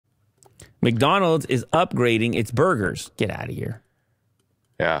McDonald's is upgrading its burgers. Get out of here.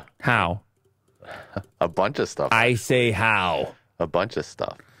 Yeah. How? A bunch of stuff. I say how. A bunch of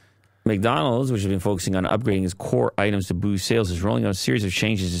stuff. McDonald's, which has been focusing on upgrading its core items to boost sales, is rolling out a series of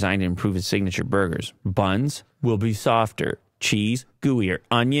changes designed to improve its signature burgers. Buns will be softer. Cheese, gooier.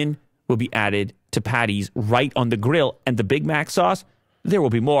 Onion will be added to patties right on the grill. And the Big Mac sauce, there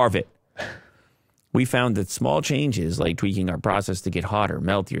will be more of it. We found that small changes like tweaking our process to get hotter,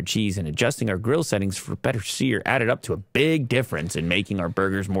 meltier cheese, and adjusting our grill settings for better sear added up to a big difference in making our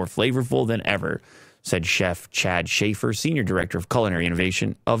burgers more flavorful than ever, said Chef Chad Schaefer, Senior Director of Culinary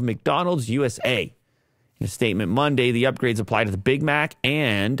Innovation of McDonald's USA. In a statement Monday, the upgrades apply to the Big Mac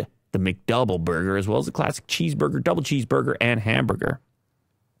and the McDouble burger, as well as the classic cheeseburger, double cheeseburger, and hamburger.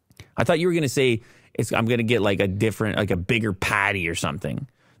 I thought you were going to say I'm going to get like a different, like a bigger patty or something.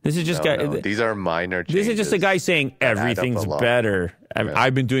 This is just these are minor changes. This is just a guy saying everything's better.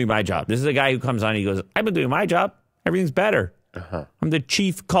 I've been doing my job. This is a guy who comes on and he goes, I've been doing my job. Everything's better. I'm the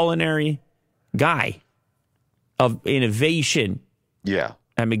chief culinary guy of innovation. Yeah.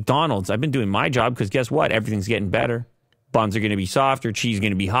 At McDonald's. I've been doing my job because guess what? Everything's getting better. Buns are going to be softer. Cheese is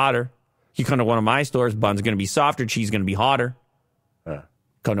going to be hotter. You come to one of my stores, buns are going to be softer. Cheese is going to be hotter.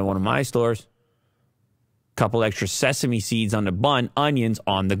 Come to one of my stores. Couple extra sesame seeds on the bun, onions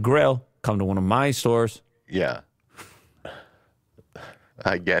on the grill. Come to one of my stores. Yeah.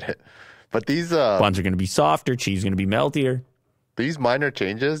 I get it. But these buns are going to be softer, cheese is going to be meltier. These minor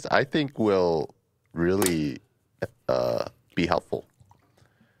changes, I think, will really be helpful.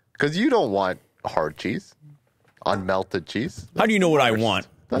 Because you don't want hard cheese, unmelted cheese. How do you know what I want,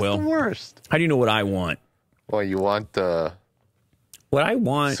 Will? That's the worst. How do you know what I want? Well, you want what I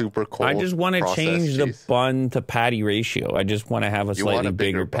want, super cold. I just want to change the bun to patty ratio. I just want to have a slightly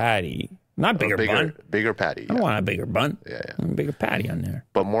bigger patty. Not bigger bun. Bigger patty. I don't want a bigger bun. Yeah. I want a bigger patty on there.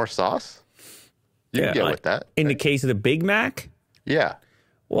 But more sauce? You can get with that. In the case of the Big Mac? Yeah.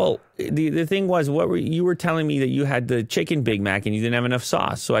 Well, the thing was, you were telling me that you had the chicken Big Mac and you didn't have enough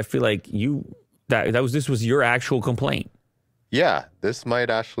sauce. So I feel like this was your actual complaint. Yeah, this might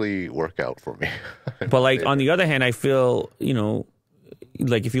actually work out for me. But like on the other hand, I feel,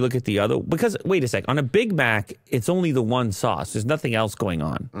 like if you look at the other, because wait a sec, on a Big Mac, it's only the one sauce. There's nothing else going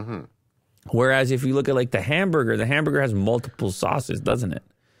on. Mm-hmm. Whereas if you look at like the hamburger has multiple sauces, doesn't it?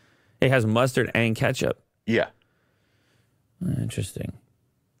 It has mustard and ketchup. Yeah. Interesting.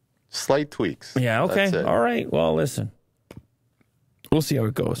 Slight tweaks. Yeah, okay. All right. Well, listen. We'll see how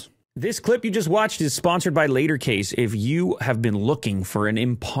it goes. This clip you just watched is sponsored by LaterCase. If you have been looking for an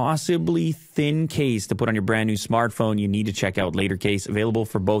impossibly thin case to put on your brand new smartphone, you need to check out LaterCase, available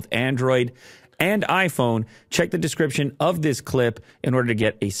for both Android and iPhone. Check the description of this clip in order to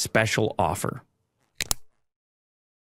get a special offer.